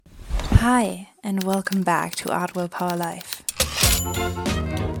Hi, and welcome back to Art Will Power Life.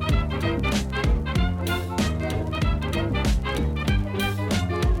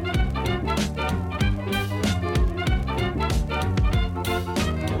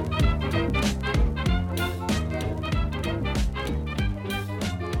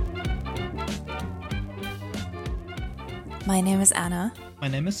 My name is Anna. My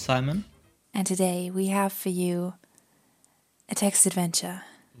name is Simon. And today we have for you a text adventure.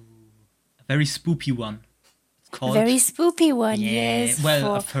 A very spoopy one. It's called... A very spoopy one, Yeah, yes.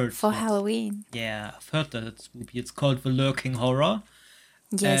 well, I've heard for that. Halloween. Yeah, I've heard that it's spoopy. It's called The Lurking Horror.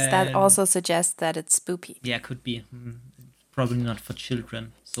 Yes, that also suggests that it's spoopy. Yeah, could be. Probably not for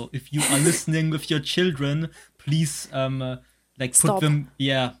children. So if you are listening with your children, please Stop. put them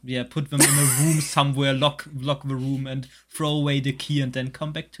put them in a room somewhere, lock the room and throw away the key and then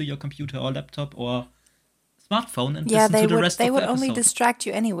come back to your computer or laptop or smartphone and listen to the rest of the they would episode. only distract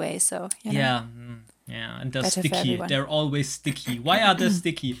you anyway, so you know. Yeah, and they're Better for sticky. everyone. They're always sticky. Why are they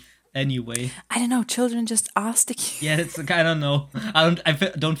sticky? Anyway. I don't know, children just are sticky. Yeah, it's I don't know. I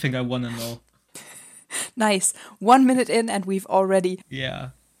don't think I want to know. Nice. 1 minute in and we've already...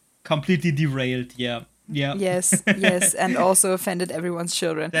 Yeah. Completely derailed. Yeah. Yes, and also offended everyone's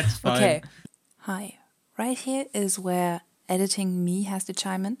children. That's fine. Okay. Hi. Right here is where editing me has to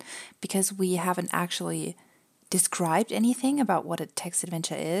chime in, because we haven't actually described anything about what a text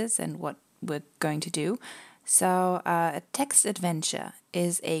adventure is and what we're going to do. So, a text adventure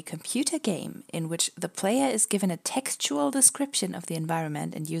is a computer game in which the player is given a textual description of the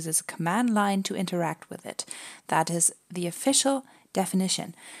environment and uses a command line to interact with it. That is the official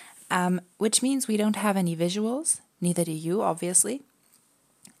definition. Which means we don't have any visuals, neither do you, obviously.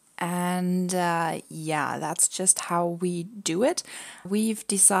 And that's just how we do it. We've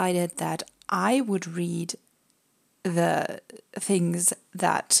decided that I would read the things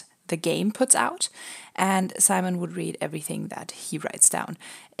that the game puts out, and Simon would read everything that he writes down.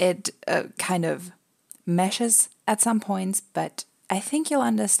 It kind of meshes at some points, but I think you'll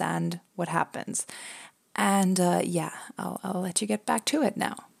understand what happens. And I'll let you get back to it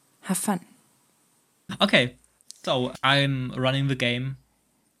now. Have fun. Okay, so I'm running the game.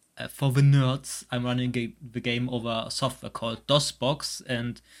 For the nerds, I'm running the game over software called DOSBox,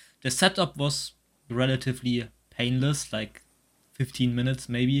 and the setup was relatively painless, like 15 minutes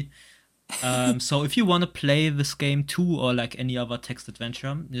maybe. So if you want to play this game too, or like any other text adventure,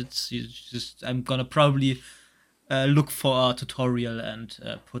 I'm gonna probably look for a tutorial and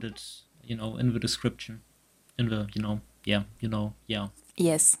put it, in the description.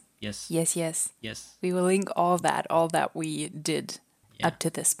 Yes. We will link all that we did up to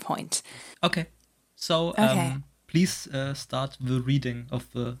this point. Okay. So please start the reading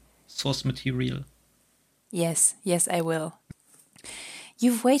of the source material. Yes, I will.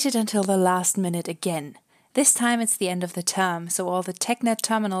 You've waited until the last minute again. This time it's the end of the term, so all the TechNet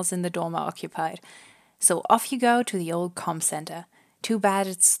terminals in the dorm are occupied. So off you go to the old comm center. Too bad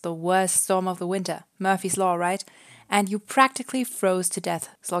it's the worst storm of the winter. Murphy's Law, right? And you practically froze to death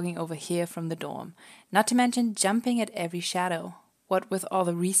slogging over here from the dorm. Not to mention jumping at every shadow. What with all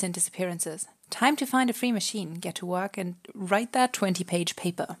the recent disappearances. Time to find a free machine, get to work, and write that 20-page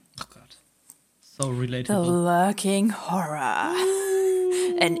paper. Oh, God. So relatable. The Lurking Horror.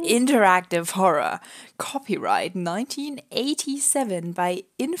 An interactive horror. Copyright 1987 by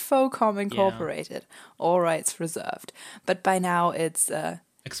Infocom Incorporated. All rights reserved. But by now it's...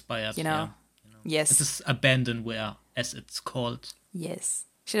 expired, Yes. It is abandonware, as it's called. Yes.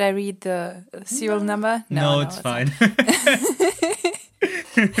 Should I read the serial number? No, it's fine.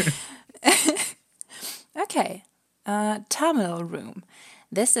 Okay. Terminal room.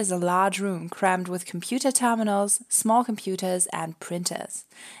 This is a large room crammed with computer terminals, small computers, and printers.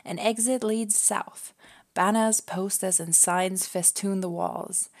 An exit leads south. Banners, posters, and signs festoon the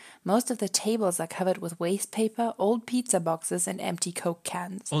walls. Most of the tables are covered with waste paper, old pizza boxes, and empty Coke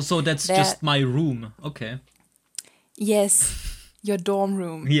cans. Oh, so that's just my room. Okay. Yes, your dorm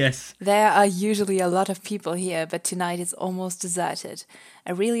room. Yes. There are usually a lot of people here, but tonight it's almost deserted.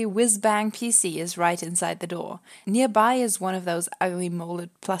 A really whiz-bang PC is right inside the door. Nearby is one of those ugly molded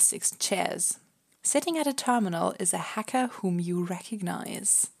plastic chairs. Sitting at a terminal is a hacker whom you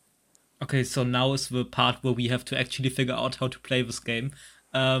recognize. Okay, so now is the part where we have to actually figure out how to play this game.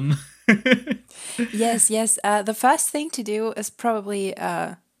 Yes. The first thing to do is probably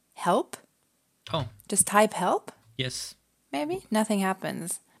help. Oh. Just type help. Yes. Maybe? Nothing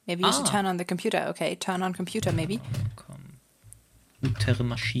happens. Maybe you should turn on the computer. Okay, turn on computer maybe.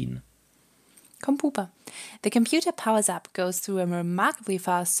 Computermaschine. Computer. The computer powers up, goes through a remarkably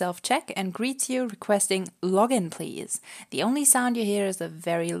fast self-check, and greets you requesting login, please. The only sound you hear is a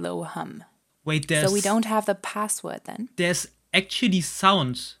very low hum. Wait, So we don't have the password then. There's actually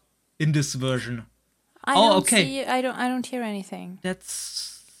sound in this version. I don't hear anything.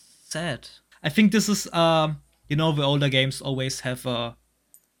 That's sad. I think this is the older games always have a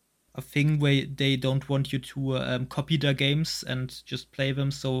thing where they don't want you to copy their games and just play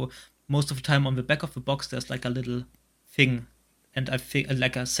them. So most of the time on the back of the box there's like a little thing, and I think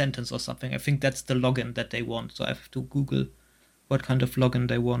like a sentence or something. I think that's the login that they want. So I have to Google what kind of login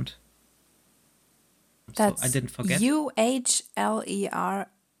they want. That's so I didn't forget. UHLERSOTH.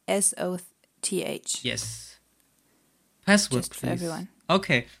 Yes. Password, just please. For everyone.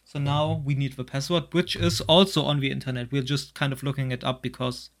 Okay, so now we need the password, which is also on the internet. We're just kind of looking it up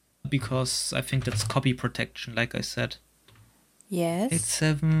because I think that's copy protection, like I said. Yes.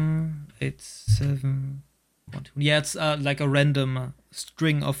 878712. Yeah, it's like a random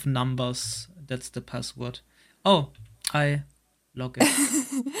string of numbers. That's the password. Oh, I log in.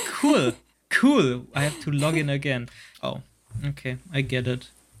 Cool. I have to log in again. Oh, okay, I get it.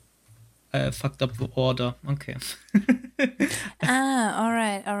 I fucked up the order. Okay. all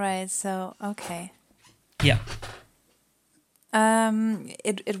right. So, okay. Yeah.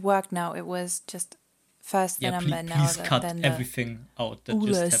 It worked now. It was just first the number, now please cut then everything out that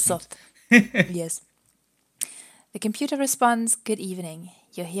just happened. Yes. The computer responds, "Good evening.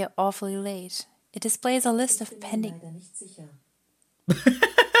 You're here awfully late." It displays a list of pending...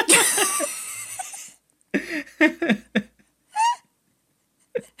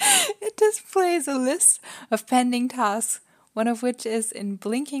 It displays a list of pending tasks, one of which is in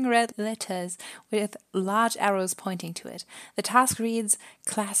blinking red letters with large arrows pointing to it. The task reads,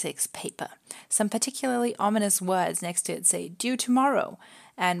 "Classics paper." Some particularly ominous words next to it say, "Due tomorrow."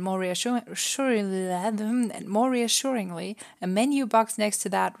 And more reassuringly, a menu box next to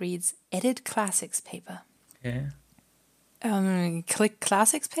that reads, "Edit Classics paper." Okay. Click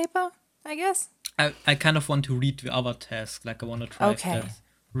Classics paper, I guess? I kind of want to read the other task, like I want to try Okay. that.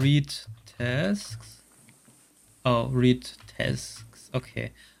 Read tasks. Oh, read tasks.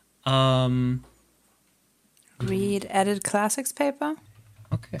 Okay. Read Edit Classics paper?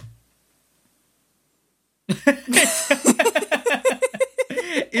 Okay.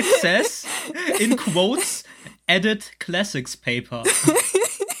 It says, in quotes, "Edit Classics paper."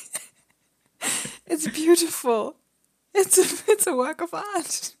 It's beautiful. It's a work of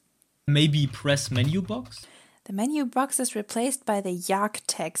art. Maybe press menu box? The menu box is replaced by the Yark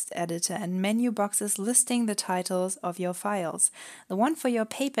text editor and menu boxes listing the titles of your files. The one for your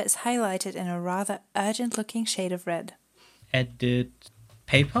paper is highlighted in a rather urgent-looking shade of red. Edit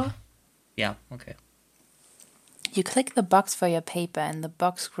paper? Yeah, okay. You click the box for your paper and the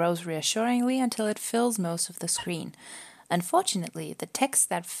box grows reassuringly until it fills most of the screen. Unfortunately, the text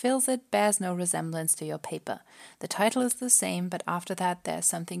that fills it bears no resemblance to your paper. The title is the same, but after that there's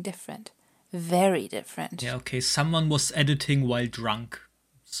something different. Very different. Yeah, okay. Someone was editing while drunk.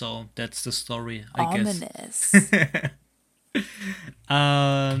 So that's the story, I Ominous. guess.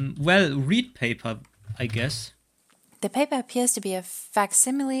 Well, read paper, I guess. The paper appears to be a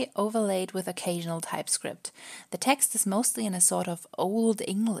facsimile overlaid with occasional typescript. The text is mostly in a sort of Old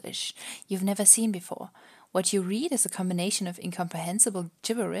English you've never seen before. What you read is a combination of incomprehensible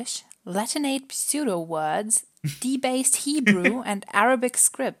gibberish, Latinate pseudo-words, debased Hebrew and Arabic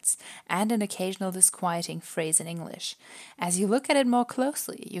scripts, and an occasional disquieting phrase in English. As you look at it more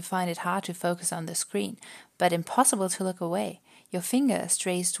closely, you find it hard to focus on the screen, but impossible to look away. Your finger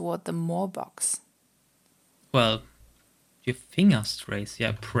strays toward the More box. Well, your finger strays.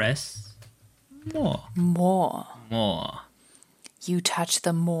 Yeah, press more. More. You touch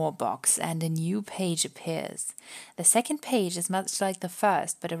the More box and a new page appears. The second page is much like the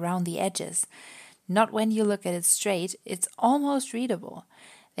first, but around the edges. Not when you look at it straight, it's almost readable.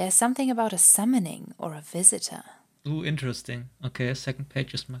 There's something about a summoning or a visitor. Ooh, interesting. Okay, second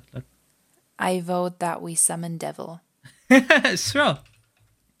page is much like... I vote that we summon devil. Sure.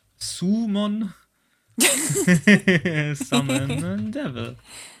 Summon. Summon devil.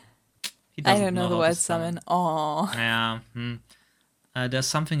 I don't know the how word to summon. Aww. Yeah. There's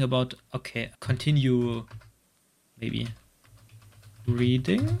something about... Okay, continue... Maybe...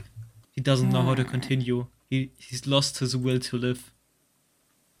 Reading? He doesn't know how to continue. He's lost his will to live.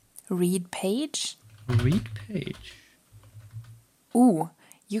 Read page? Read page. Ooh,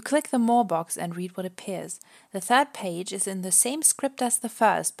 you click the More box and read what appears. The third page is in the same script as the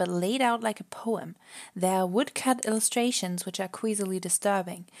first, but laid out like a poem. There are woodcut illustrations which are queasily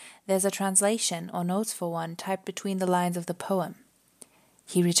disturbing. There's a translation, or notes for one, typed between the lines of the poem.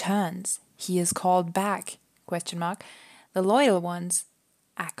 He returns. He is called back, ? The loyal ones,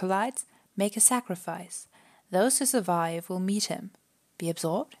 acolytes, make a sacrifice. Those who survive will meet him, be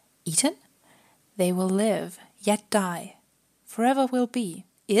absorbed, eaten. They will live, yet die. Forever will be,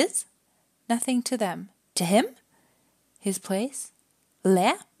 is, nothing to them. To him, his place,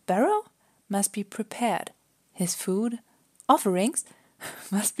 lair, barrow, must be prepared. His food, offerings,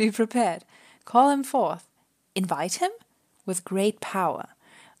 must be prepared. Call him forth. Invite him with great power,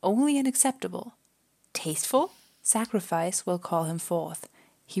 only and acceptable. Tasteful, sacrifice will call him forth.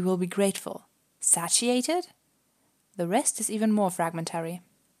 He will be grateful. Satiated? The rest is even more fragmentary.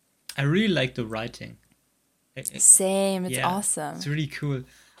 I really like the writing. Same, it's awesome. It's really cool.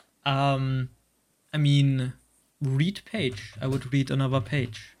 I mean, read page. I would read another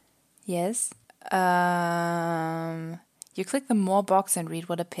page. Yes. You click the More box and read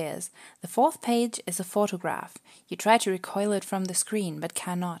what appears. The fourth page is a photograph. You try to recoil it from the screen, but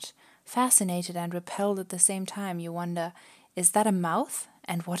cannot. Fascinated and repelled at the same time, you wonder, is that a mouth?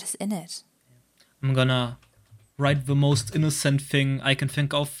 And what is in it? I'm gonna write the most innocent thing I can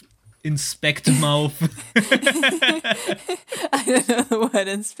think of. Inspect mouth. I don't know the word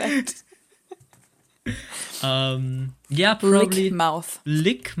inspect. Yeah, probably. Lick mouth.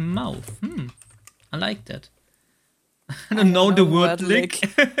 Lick mouth. I like that. I don't know the word lick.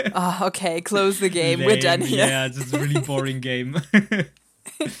 Oh, okay, close the game. We're done here. Yeah, it's a really boring game.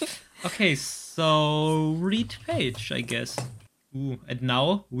 Okay, so read page, I guess. Ooh, and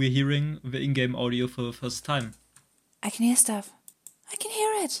now we're hearing the in-game audio for the first time. I can hear stuff. I can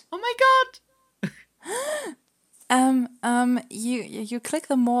hear it. Oh my god! You click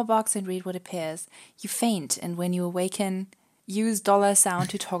the More box and read what appears. You faint, and when you awaken, use $sound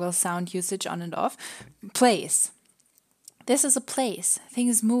to toggle sound usage on and off. Place. This is a place.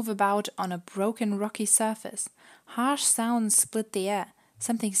 Things move about on a broken, rocky surface. Harsh sounds split the air.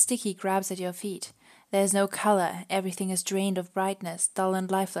 Something sticky grabs at your feet. There is no color. Everything is drained of brightness, dull and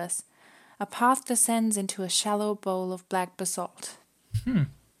lifeless. A path descends into a shallow bowl of black basalt.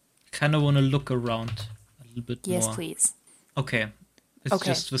 Kind of want to look around a little bit more. Yes, please. Okay. It's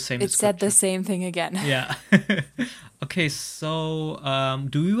just the same It said the description. same thing again. Yeah. Okay, so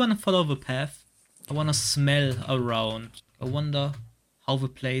do we want to follow the path? I want to smell around. I wonder how the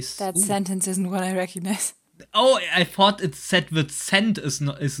place... That Ooh. sentence isn't what I recognize. Oh, I thought it said the scent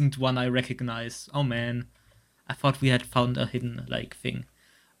isn't one I recognize. Oh man. I thought we had found a hidden thing.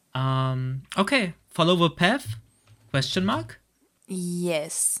 Okay, follow the path? Question mark?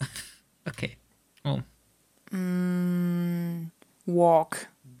 Yes. Okay. Oh. Walk.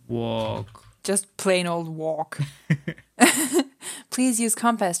 Walk. Just plain old walk. Please use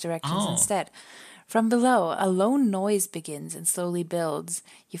compass directions instead. From below, a lone noise begins and slowly builds.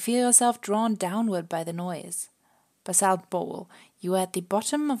 You feel yourself drawn downward by the noise. Basalt bowl. You are at the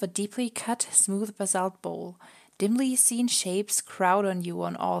bottom of a deeply cut, smooth basalt bowl. Dimly seen shapes crowd on you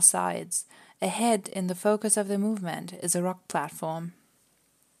on all sides. Ahead, in the focus of the movement, is a rock platform.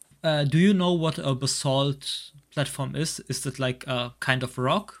 Do you know what a basalt platform is? Is it like a kind of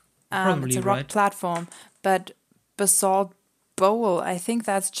rock? Probably, it's a rock right? platform, but basalt bowl, I think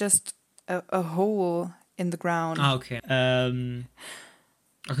that's just a hole in the ground. Okay.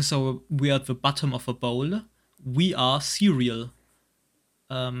 Okay, so we are at the bottom of a bowl. We are cereal.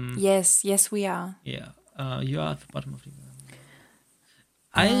 Yes, we are. Yeah. You are at the bottom of the bowl.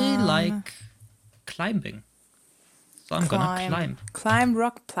 I like climbing. So I'm gonna climb. Climb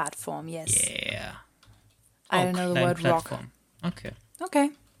rock platform, yes. Yeah. I don't know the word platform. Rock. Okay.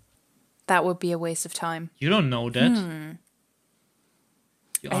 That would be a waste of time. You don't know that.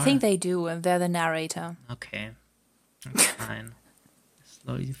 I think they do, and they're the narrator. Okay. Fine.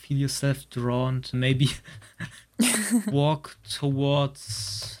 Slowly you feel yourself drawn to maybe walk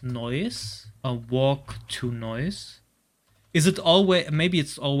towards noise or walk to noise. Is it always, maybe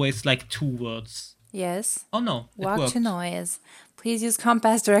it's always like 2 words. Yes. Oh no, it Walk worked. to noise. Please use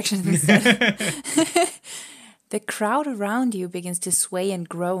compass directions instead. The crowd around you begins to sway and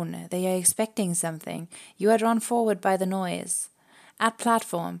groan. They are expecting something. You are drawn forward by the noise. At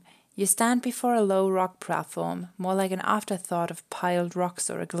platform, you stand before a low rock platform, more like an afterthought of piled rocks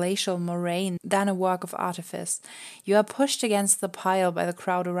or a glacial moraine than a work of artifice. You are pushed against the pile by the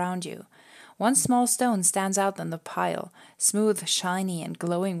crowd around you. One small stone stands out on the pile, smooth, shiny, and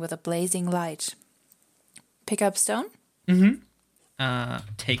glowing with a blazing light. Pick up stone?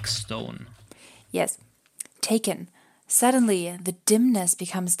 Take stone. Yes. Taken. Suddenly, the dimness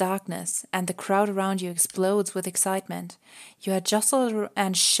becomes darkness, and the crowd around you explodes with excitement. You are jostled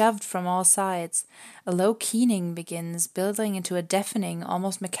and shoved from all sides. A low keening begins, building into a deafening,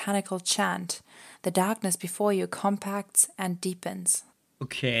 almost mechanical chant. The darkness before you compacts and deepens.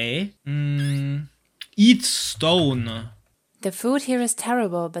 Okay. Eat stone. The food here is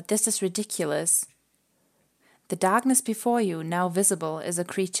terrible, but this is ridiculous. The darkness before you, now visible, is a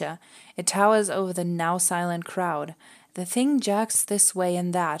creature. It towers over the now silent crowd. The thing jerks this way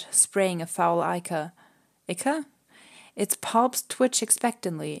and that, spraying a foul ichor. Ichor? Its palps twitch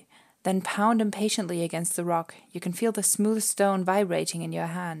expectantly, then pound impatiently against the rock. You can feel the smooth stone vibrating in your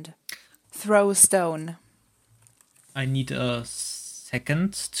hand. Throw stone. I need a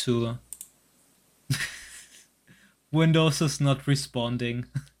second to... Windows is not responding.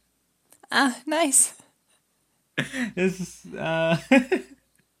 Ah, nice. This is...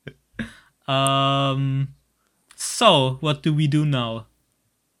 So, what do we do now?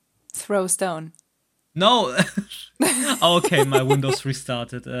 Throw stone. No! Okay, my Windows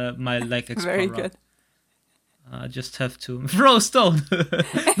restarted. My Explorer. Very good. I just have to throw stone.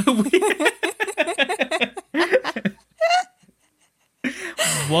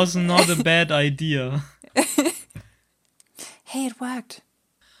 Was not a bad idea. Hey, it worked.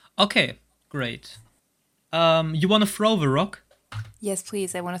 Okay, great. You want to throw the rock? Yes,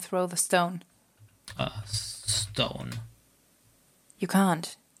 please, I want to throw the stone. Stone. You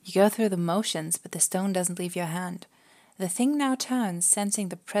can't. You go through the motions, but the stone doesn't leave your hand. The thing now turns, sensing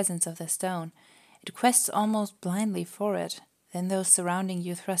the presence of the stone. It quests almost blindly for it. Then those surrounding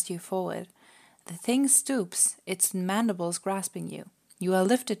you thrust you forward. The thing stoops, its mandibles grasping you. You are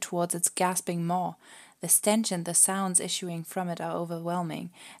lifted towards its gasping maw. The stench and the sounds issuing from it are overwhelming,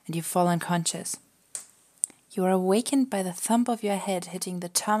 and you fall unconscious. You are awakened by the thump of your head hitting the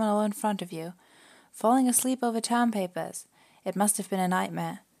terminal in front of you. Falling asleep over term papers. It must have been a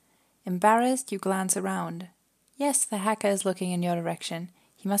nightmare. Embarrassed, you glance around. Yes, the hacker is looking in your direction.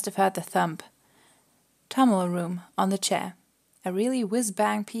 He must have heard the thump. Terminal room, on the chair. A really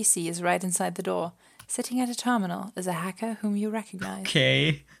whiz-bang PC is right inside the door. Sitting at a terminal is a hacker whom you recognize.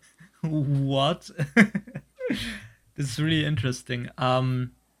 Okay. What? This is really interesting.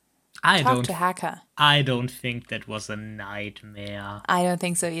 Talk to hacker. I don't think that was a nightmare. I don't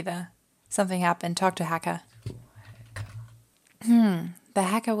think so either. Something happened. Talk to hacker. The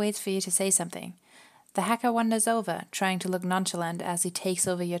hacker waits for you to say something. The hacker wanders over, trying to look nonchalant as he takes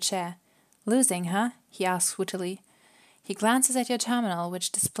over your chair. Losing, huh? He asks wittily. He glances at your terminal,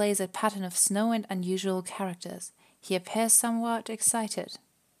 which displays a pattern of snow and unusual characters. He appears somewhat excited.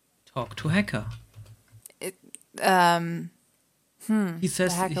 Talk to hacker. He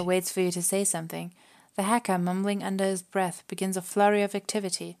says The hacker waits for you to say something. The hacker, mumbling under his breath, begins a flurry of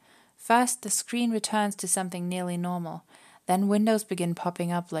activity. First, the screen returns to something nearly normal. Then windows begin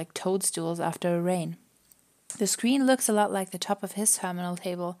popping up like toadstools after a rain. The screen looks a lot like the top of his terminal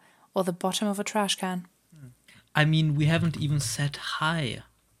table or the bottom of a trash can. I mean, we haven't even said hi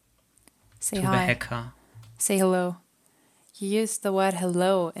Say to hi. the hacker. Say hello. You use the word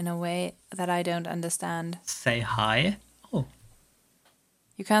hello in a way that I don't understand. Say hi? Oh.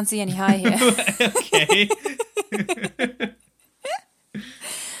 You can't see any hi here. Okay.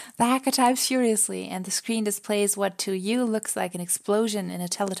 The hacker types furiously, and the screen displays what to you looks like an explosion in a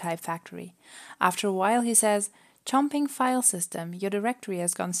teletype factory. After a while, he says, "Chomping file system, your directory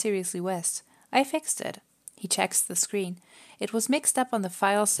has gone seriously west. I fixed it." He checks the screen. It was mixed up on the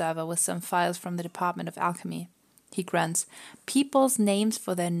file server with some files from the Department of Alchemy. He grunts. People's names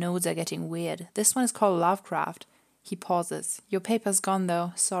for their nodes are getting weird. This one is called Lovecraft. He pauses. Your paper's gone,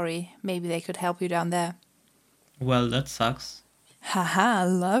 though. Sorry. Maybe they could help you down there. Well, that sucks. Haha,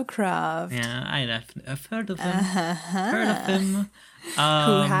 Lovecraft. Yeah, I've heard of him. Heard of him.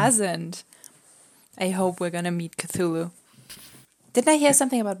 Who hasn't? I hope we're gonna meet Cthulhu. Didn't I hear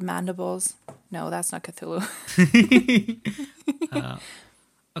something about mandibles? No, that's not Cthulhu.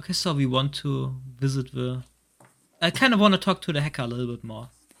 Okay, so we want to visit the... I kind of want to talk to the hacker a little bit more.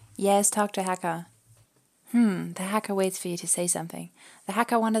 Yes, talk to hacker. The hacker waits for you to say something. The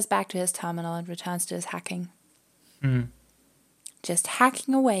hacker wanders back to his terminal and returns to his hacking. Just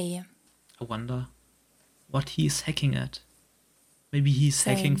hacking away. I wonder what he's hacking at. Maybe he's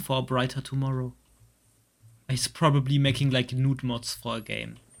hacking for a brighter tomorrow. He's probably making like nude mods for a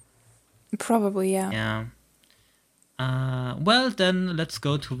game. Probably, yeah. Yeah. Well, then let's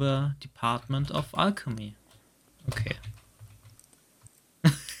go to the Department of Alchemy. Okay.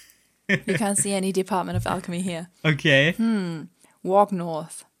 You can't see any Department of Alchemy here. Okay. Walk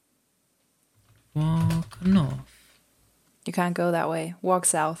north. Walk north. You can't go that way. Walk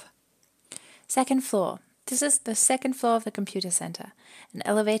south. Second floor. This is the second floor of the computer center. An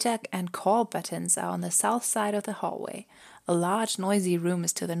elevator and call buttons are on the south side of the hallway. A large, noisy room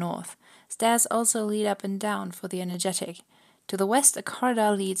is to the north. Stairs also lead up and down for the energetic. To the west, a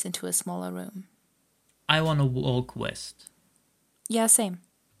corridor leads into a smaller room. I want to walk west. Yeah, same.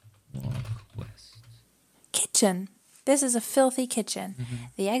 Walk west. Kitchen. This is a filthy kitchen.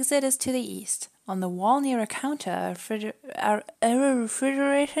 The exit is to the east. On the wall near a counter, a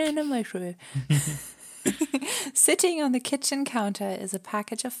refrigerator and a microwave. Sitting on the kitchen counter is a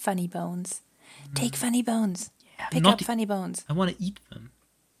package of funny bones. Take funny bones. Yeah, Pick not up funny bones. I want to eat them.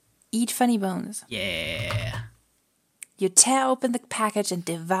 Eat funny bones. Yeah. You tear open the package and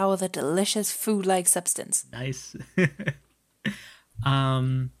devour the delicious food-like substance. Nice.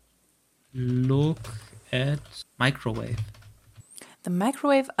 Look at microwave. The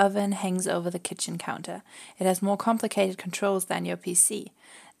microwave oven hangs over the kitchen counter. It has more complicated controls than your PC.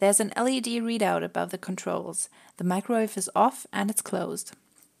 There's an LED readout above the controls. The microwave is off and it's closed.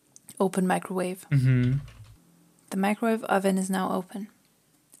 Open microwave. The microwave oven is now open.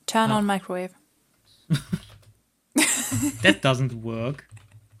 Turn on microwave. That doesn't work.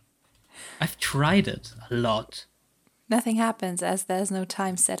 I've tried it a lot. Nothing happens as there's no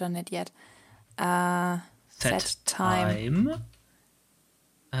time set on it yet. Set time.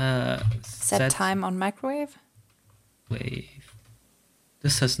 Set time on microwave. Wave.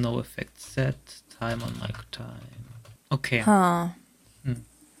 This has no effect. Set time on mic time. Okay. Huh. Set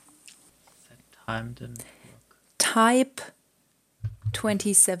time didn't work. Type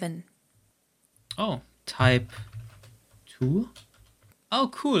 27. Oh, type 2? Oh,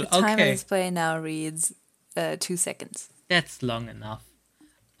 cool. The timer Okay. display now reads 2 seconds. That's long enough.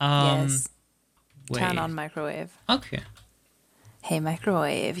 Yes. Wait. Turn on microwave. Okay. Hey,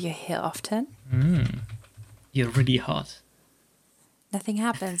 microwave, you're here often? You're really hot. Nothing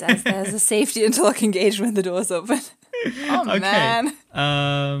happens as there's a safety interlock gauge when the door's open. Oh, man.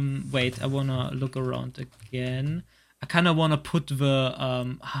 Wait, I wanna look around again. I kinda wanna put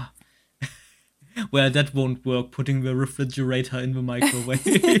the well, that won't work, putting the refrigerator in the microwave.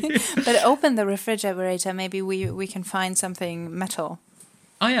 But open the refrigerator, maybe we can find something metal.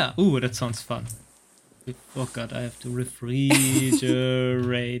 Oh yeah, ooh, that sounds fun. Oh god, I have to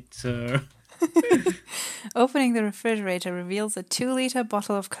refrigerator. Opening the refrigerator reveals a 2-liter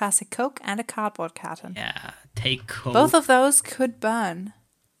bottle of classic Coke and a cardboard carton. Yeah, take Coke. Both of those could burn.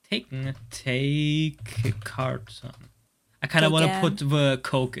 Take carton. I kind of want to put the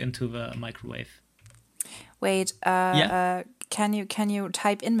Coke into the microwave. Wait, Yeah. Can you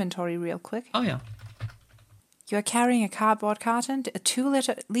type inventory real quick? Oh yeah. You are carrying a cardboard carton, a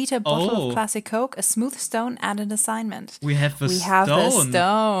 2-liter bottle of classic Coke, a smooth stone, and an assignment. We have the We stone. have the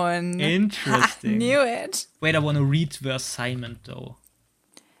stone. Interesting. Ha, knew it. Wait, I want to read the assignment though.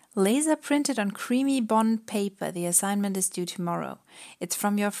 Laser printed on creamy bond paper, the assignment is due tomorrow. It's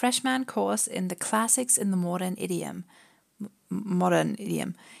from your freshman course in the Classics in the Modern Idiom.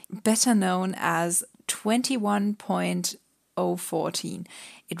 Better known as 21.014.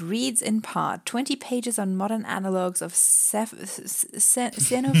 It reads in part 20 pages on modern analogues of Xenophon's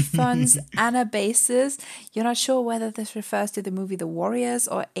Anabasis. You're not sure whether this refers to the movie The Warriors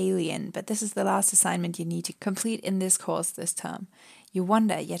or Alien, but this is the last assignment you need to complete in this course this term. You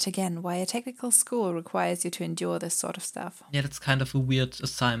wonder, yet again, why a technical school requires you to endure this sort of stuff. Yeah, that's kind of a weird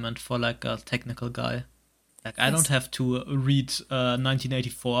assignment for like a technical guy. Like I don't have to read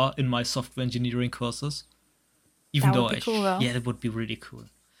 1984 in my software engineering courses. Even That though would be cool, though. Yeah, that would be really cool.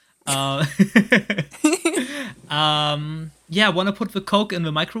 Yeah, wanna put the Coke in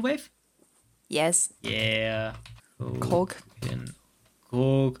the microwave? Yes. Yeah. Coke. In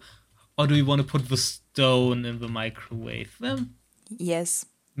Coke. Or do we want to put the stone in the microwave? Well, Yes.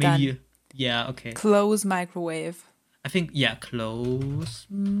 maybe. Done. Yeah, okay. Close microwave. I think, yeah, close.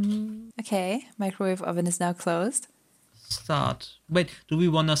 Okay, microwave oven is now closed. Start. Wait, do we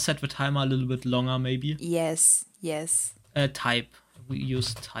want to set the timer a little bit longer, maybe? Yes. Type. We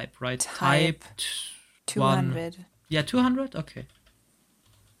use type, right? Type 200. Yeah, 200? Okay.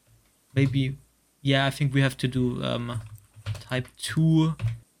 Maybe. Yeah, I think we have to do type 2.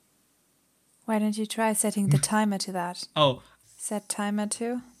 Why don't you try setting the timer to that? Oh. Set timer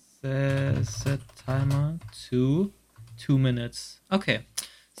to? Set timer to 2 minutes. Okay.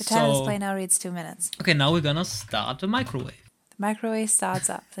 The timer display now reads 2 minutes. Okay, now we're gonna start the microwave. The microwave starts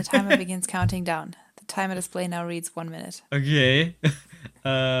up. The timer begins counting down. The timer display now reads 1 minute. Okay.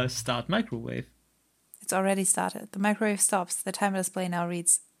 Start microwave. It's already started. The microwave stops. The timer display now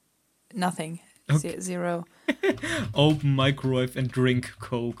reads nothing. Okay. 0. Open microwave and drink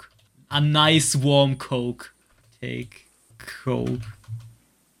Coke. A nice warm Coke. Take Coke.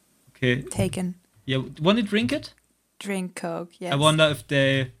 Okay. Taken. Yeah, want to drink it? Drink Coke, yes. I wonder if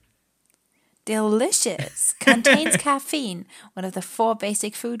they... Delicious. Contains caffeine, one of the 4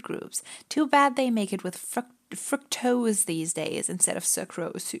 basic food groups. Too bad they make it with fructose these days instead of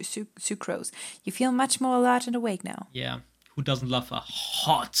sucrose. You feel much more alert and awake now. Yeah. Who doesn't love a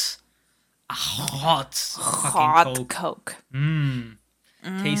hot fucking Hot Coke? Coke.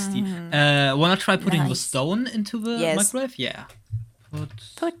 Tasty. Wanna try putting the Nice. stone into the Yes. microwave? Yeah.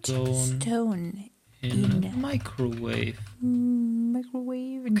 Put stone in in microwave.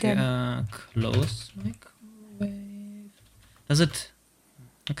 microwave and Okay, then close microwave. Does it?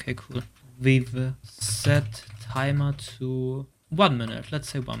 Okay, cool. We've set timer to 1 minute. Let's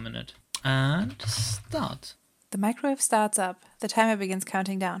say 1 minute. And start. the microwave starts up. The timer begins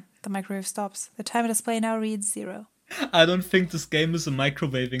counting down. The microwave stops. The timer display now reads 0. I don't think this game is a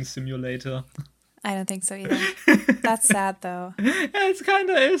microwaving simulator. I don't think so either. That's sad though. Yeah, it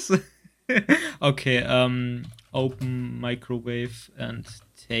kinda is. Okay, open microwave and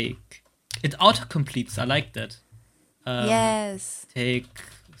take... It auto-completes, I like that. Yes. Take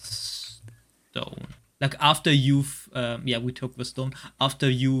stone. Like after you've... we took the stone. After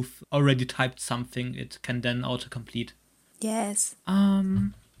you've already typed something, it can then auto-complete. Yes.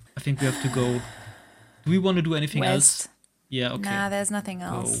 I think we have to go... Do we want to do anything West. else? Yeah, okay. Nah, there's nothing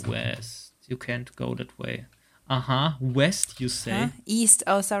else. Go west. You can't go that way. West, you say. Huh? East.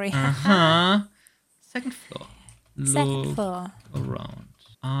 Oh, sorry. Second floor. Second Look floor. around.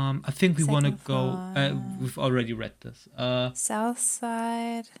 I think we want to Second go... floor. we've already read this. South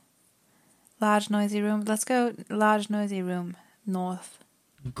side. Large noisy room. Let's go large noisy room. North.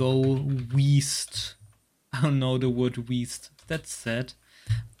 Go west. I don't know the word west. That's sad.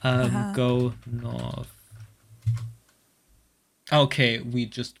 Go north. Okay, we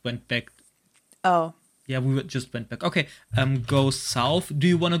just went back. Oh. Yeah, just went back. Okay, go south. Do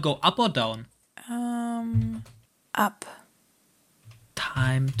you want to go up or down? Up.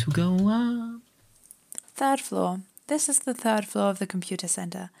 Time to go up. Third floor. This is the third floor of the computer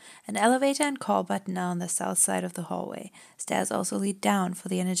center. An elevator and call button are on the south side of the hallway. Stairs also lead down for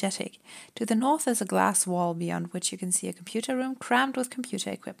the energetic. To the north is a glass wall beyond which you can see a computer room crammed with computer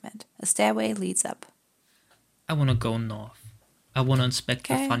equipment. A stairway leads up. I want to go north. I want to inspect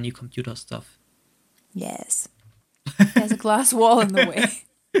the Okay. funny computer stuff. Yes. There's a glass wall in the way.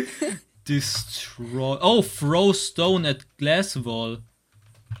 Destroy. Oh, throw stone at glass wall.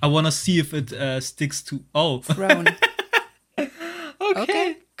 I want to see if it sticks to. Oh. Thrown.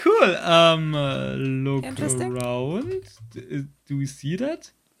 Okay. Cool. Look Interesting. around. Do we see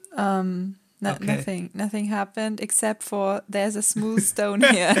that? Okay. Nothing happened except for there's a smooth stone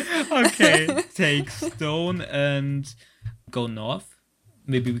here. Okay. Take stone and go north.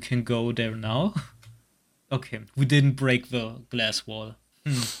 Maybe we can go there now. Okay. We didn't break the glass wall.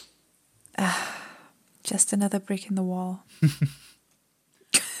 Just another brick in the wall.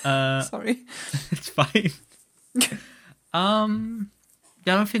 Sorry. It's fine. I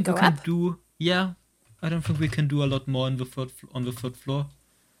don't think Go we can up? do. Yeah, I don't think we can do a lot more on the third floor.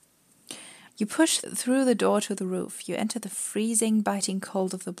 You push through the door to the roof. You enter the freezing, biting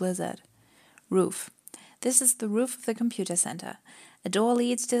cold of the blizzard. Roof. This is the roof of the computer center. A door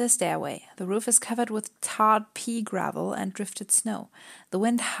leads to the stairway. The roof is covered with tarred pea gravel and drifted snow. The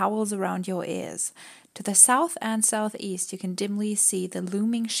wind howls around your ears. To the south and southeast, you can dimly see the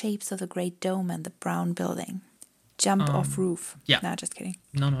looming shapes of the great dome and the brown building. Jump off roof. yeah. No, just kidding.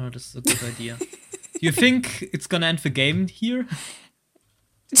 No, this is a good idea. Do you think it's gonna end the game here?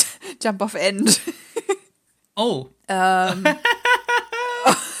 Jump off end. Oh.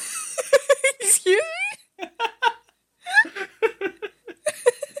 Excuse me?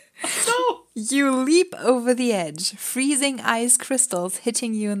 No. You leap over the edge, freezing ice crystals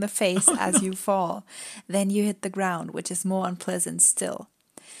hitting you in the face as you fall. Then you hit the ground, which is more unpleasant still.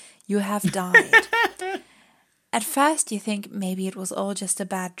 You have died. At first you think maybe it was all just a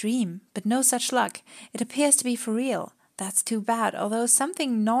bad dream, but no such luck. It appears to be for real. That's too bad, although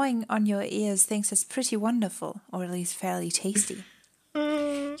something gnawing on your ears thinks it's pretty wonderful, or at least fairly tasty.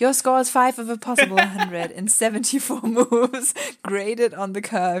 Your score is 5 of a possible 100 in 74 moves. Graded on the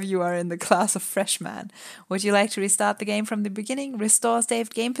curve, you are in the class of freshman. Would you like to restart the game from the beginning, restore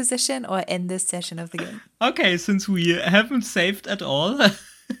saved game position, or end this session of the game? Okay, since we haven't saved at all,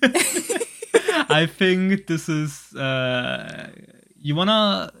 I think this is. You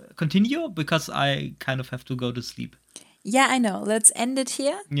wanna continue? Because I kind of have to go to sleep. Yeah, I know. Let's end it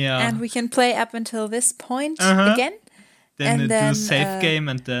here. Yeah. And we can play up until this point again. Then And do a then, save game,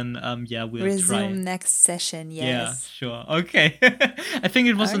 and then we'll Resume try. next session, yes. Yeah, sure. Okay. I think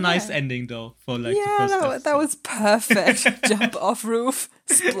it was a nice Okay. ending though for like the Yeah, first that episode. was perfect. Jump off roof,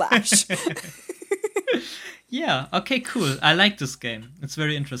 splash. Yeah. Okay. Cool. I like this game. It's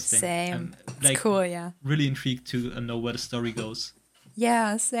very interesting. Same. I'm, It's cool, yeah. really intrigued to know where the story goes.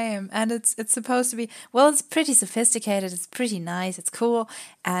 Yeah, same. And it's supposed to be, well, it's pretty sophisticated. It's pretty nice. It's cool,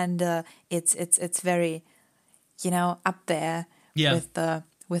 and it's very, up there Yeah.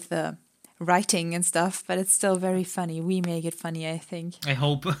 with the writing and stuff, but it's still very funny. We make it funny, I think. I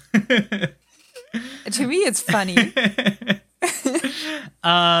hope. To me, it's funny.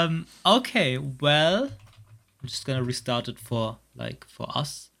 Okay, well, I'm just gonna restart it for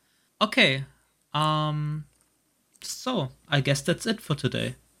us. Okay. So I guess that's it for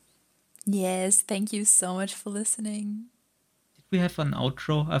today. Yes, thank you so much for listening. Did we have an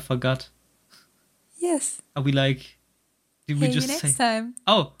outro? I forgot. Yes. Are we like? Did we See just you next say? time.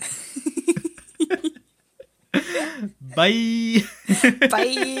 Oh. Bye.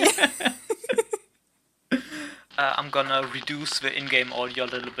 Bye. I'm gonna reduce the in-game audio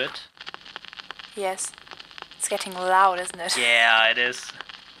a little bit. Yes. It's getting loud, isn't it? Yeah, it is.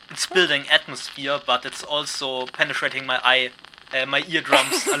 It's building atmosphere, but it's also penetrating my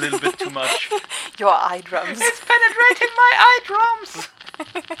eardrums a little bit too much. Your eye drums. It's penetrating my eardrums.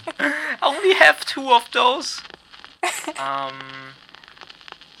 I only have 2 of those.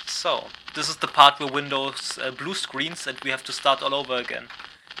 So this is the part where Windows blue screens and we have to start all over again.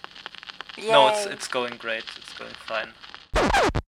 Yay. No, it's going great. It's going fine.